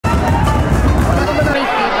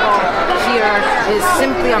is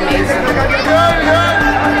simply amazing.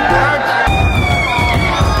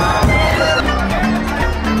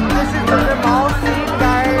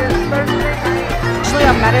 Actually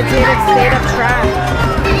a meditative state of trance.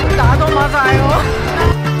 Dado maza aayo.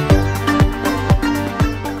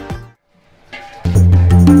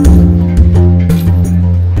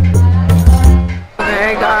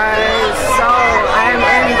 Okay guys, so I'm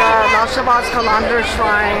in the Lal Shahbaz Qalandar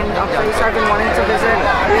shrine, a place I've been wanting to visit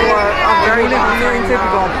for a very long time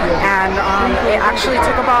now. And it actually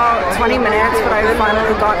took about 20 minutes, but I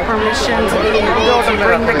finally got permission to be able to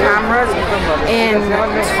bring the cameras in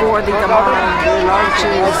for the Dhamal, which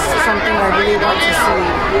is something I really want to see.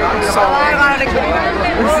 So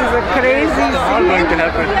this is a crazy scene. Going to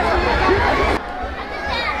happen.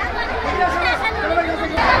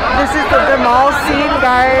 This is the Dhamal scene,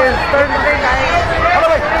 guys. Thursday night.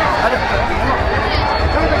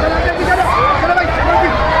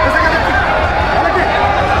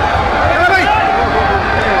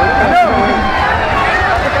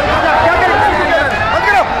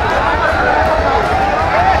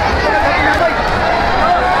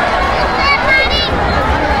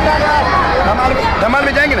 धमाल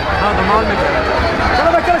में जाएंगे ना? हाँ, धमाल में जाएंगे। चलो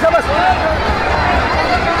भाई, चलो शाबाश।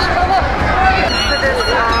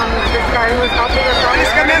 This guy who is helping us out to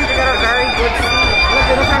get a very good scene.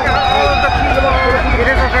 Check out all of the people. It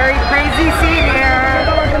is a very crazy scene here.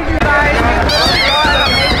 Guys,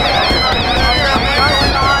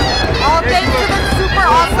 all thanks to this super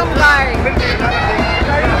awesome guy.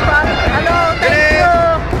 Hello, thank you.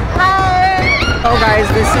 Hi. Oh guys,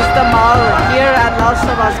 this is the mall here at Lal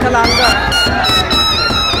Shahbaz Qalandar.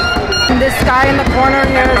 This guy in the corner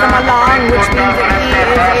here is a malang, which means that he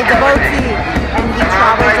is a devotee and he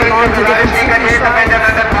travels along to different Sufi shrines.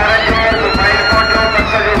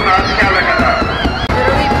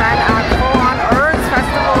 Literally been at full-on Earth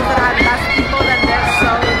festivals that had less people than this, so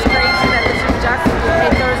it's crazy that this is just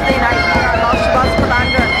a Thursday night here at Lal Shahbaz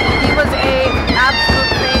Qalandar. He was a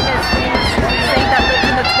absolute famous saint that lived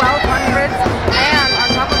in the 1200s, and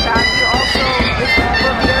on top of that, he also is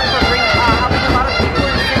revered for helping a lot of people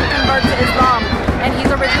convert to Islam, and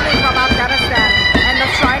he's originally from Afghanistan, and the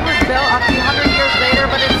shrine was built a few hundred years later,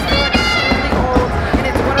 but it's still extremely old, and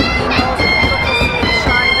it's one of the most beautiful Sufi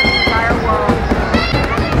shrines in the entire world.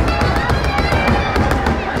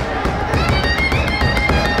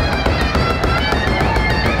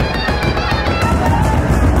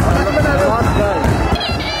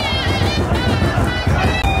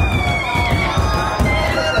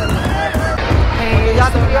 Hey,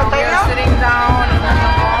 so now we are sitting down in the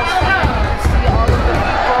hall to see all of the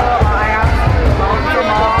people. I absolutely love them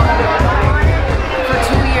all. For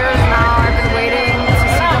 2 years now, I've been waiting to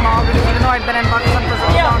see them all because even though I've been in Pakistan for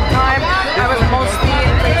such a long time, I was mostly in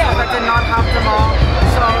places that did not have them all.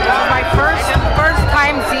 So this is my first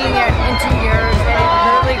time seeing it in 2 years, and it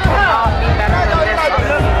literally could not be better than this.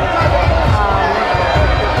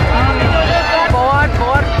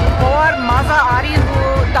 बहुत मजा आ रही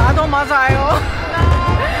हूँ, दादो मजा आयो.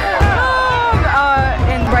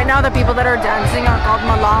 And right now the people that are dancing are called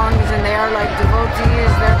malangs, and they are like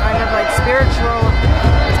devotees. They're kind of like spiritual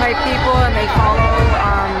type people, and they follow,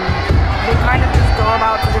 they kind of just go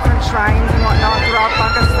about to different shrines and whatnot throughout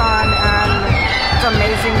Pakistan, and it's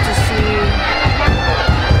amazing to see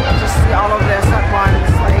all of this at once.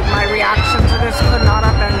 Like, my reaction to this could not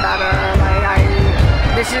have been better. Like,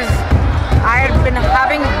 I had been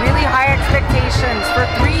having really high expectations. For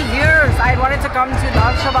 3 years I had wanted to come to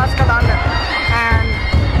Lal Shahbaz Qalandar, and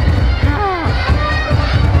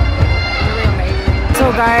really amazing. So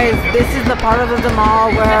guys, this is the part of the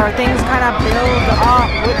Dhamal where things kind of build up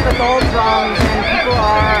with the doldrums, and people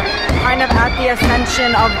are kind of at the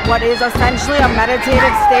ascension of what is essentially a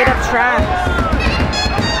meditative state of trance.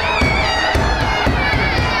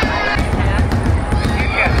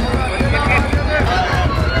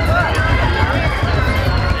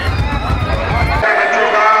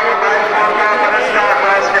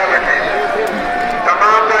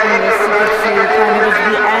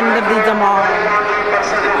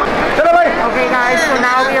 Okay guys, so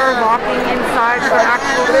now we are walking inside the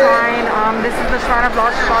actual shrine. This is the shrine of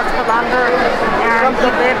Lal Shahbaz Qalandar, and he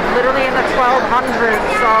lived literally in the 1200s,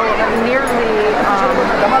 so nearly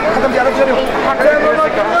 800 years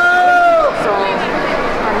ago. So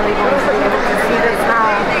I'm really going to be able to see this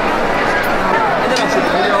now.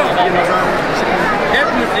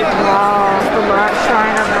 Wow, the last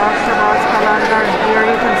shrine of Lal Shahbaz Qalandar. Here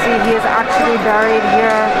you can see he is actually buried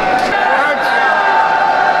here.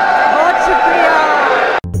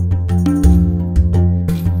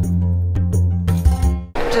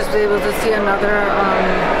 Just be able to see another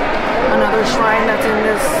shrine that's in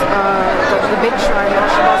this the big shrine, Lal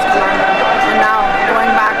Shahbaz Qalandar, and now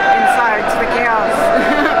going back inside to the chaos.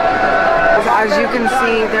 As you can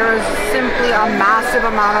see, there is simply a massive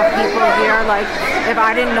amount of people here. Like, if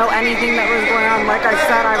I didn't know anything that was going on, like I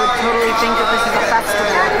said, I would totally think that this is a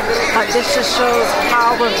festival. But this just shows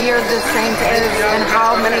how revered this saint is and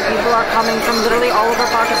how many people are coming from literally all over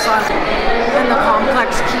Pakistan. And the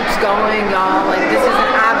complex keeps going, y'all. Like, this is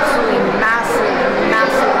an absolutely massive,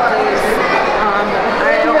 massive place.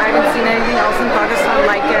 I haven't seen anything else in Pakistan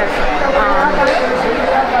like it.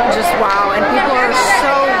 Just wow. And people are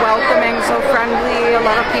so welcoming, so friendly. A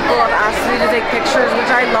lot of people have asked me to take pictures,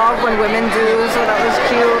 which I love when women do, so that was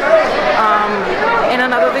cute. And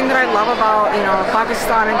another thing that I love about,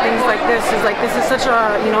 Pakistan and things like this is such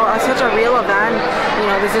a, such a real event.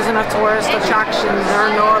 This isn't a tourist attraction. There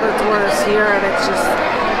are no other tourists here, and it's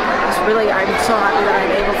really, I'm so happy that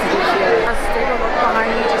I'm able to be here. Let's take a look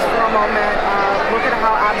behind me just for a moment. Look at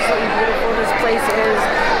how absolutely beautiful this place is.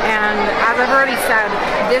 And as I've already said,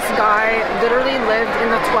 this guy literally lived in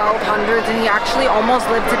the 1200s, and he actually almost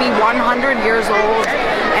lived to be 100 years old.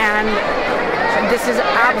 And this is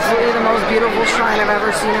absolutely the most beautiful shrine I've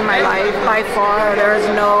ever seen in my life. By far, there is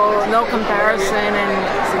no comparison. And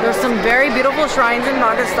there's some very beautiful shrines in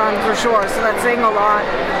Pakistan for sure, so that's saying a lot.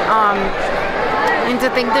 And to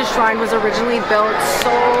think this shrine was originally built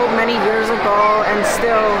so many years ago and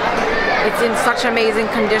still it's in such amazing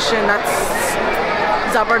condition, that's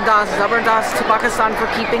Zabardast to Pakistan for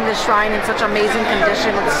keeping this shrine in such amazing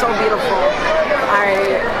condition. It's so beautiful.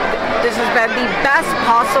 This has been the best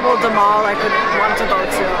possible Dhamal I could want to go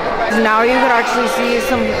to. Now you could actually see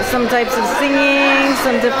some types of singing,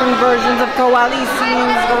 some different versions of Qawwali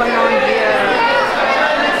scenes going on here.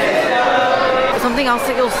 Something else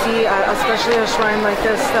that you'll see, especially a shrine like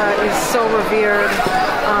this that is so revered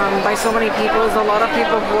by so many people, is a lot of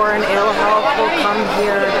people who are in ill health will come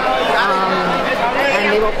here and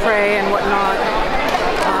they will pray and whatnot.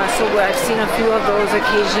 So I've seen a few of those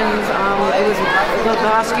occasions. It was the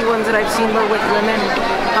last few ones that I've seen were with women.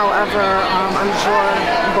 However, I'm sure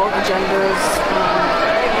both genders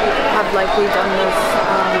have likely done this.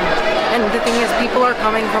 And the thing is, people are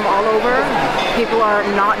coming from all over. People are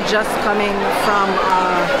not just coming from,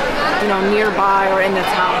 nearby or in the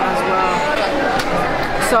town as well.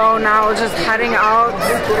 So now just heading out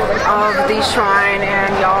of the shrine,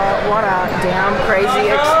 and y'all, what a damn crazy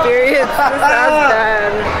experience this has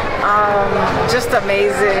been. Just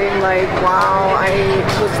amazing. Like, wow, I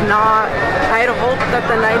had hoped that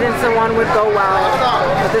the night in Sehwan would go well,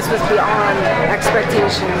 but this was beyond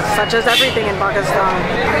expectations, such as everything in Pakistan.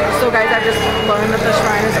 So guys, I just learned that the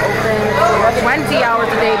shrine is open for 20 hours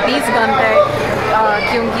a day, 20 ghante,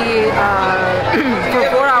 for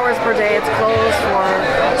 4 hours per day it's closed for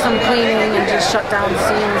some cleaning and just shut down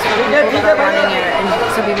scenes for people that are running it, and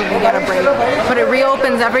so people can get a break. But it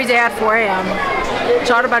reopens every day at 4 a.m.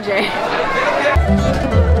 4 baje.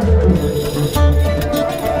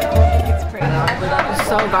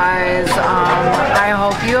 So guys, I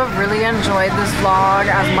hope you have really enjoyed this vlog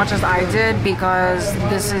as much as I did, because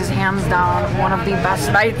this is hands down one of the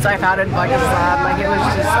best nights I've had in Pakistan. Like, it was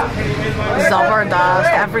just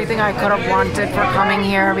Zabardast, everything I could have wanted for coming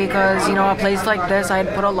here, because a place like this, I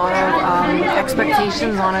had put a lot of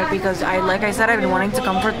expectations on it, because like I said, I've been wanting to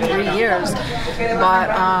come for 3 years, but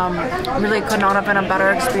really could not have been a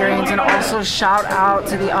better experience. And also shout out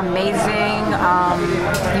to the amazing,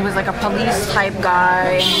 he was like a police type guy.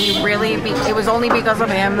 And he really, it was only because of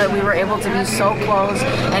him that we were able to be so close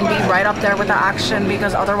and be right up there with the action,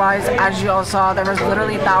 because otherwise, as you all saw, there was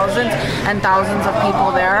literally thousands and thousands of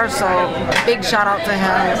people there. So big shout out to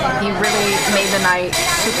him. He really made the night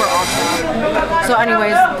super awesome. So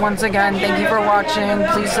anyways, once again, thank you for watching.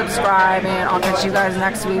 Please subscribe, and I'll catch you guys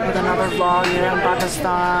next week with another vlog here in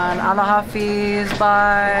Pakistan. Allah Hafiz.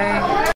 Bye.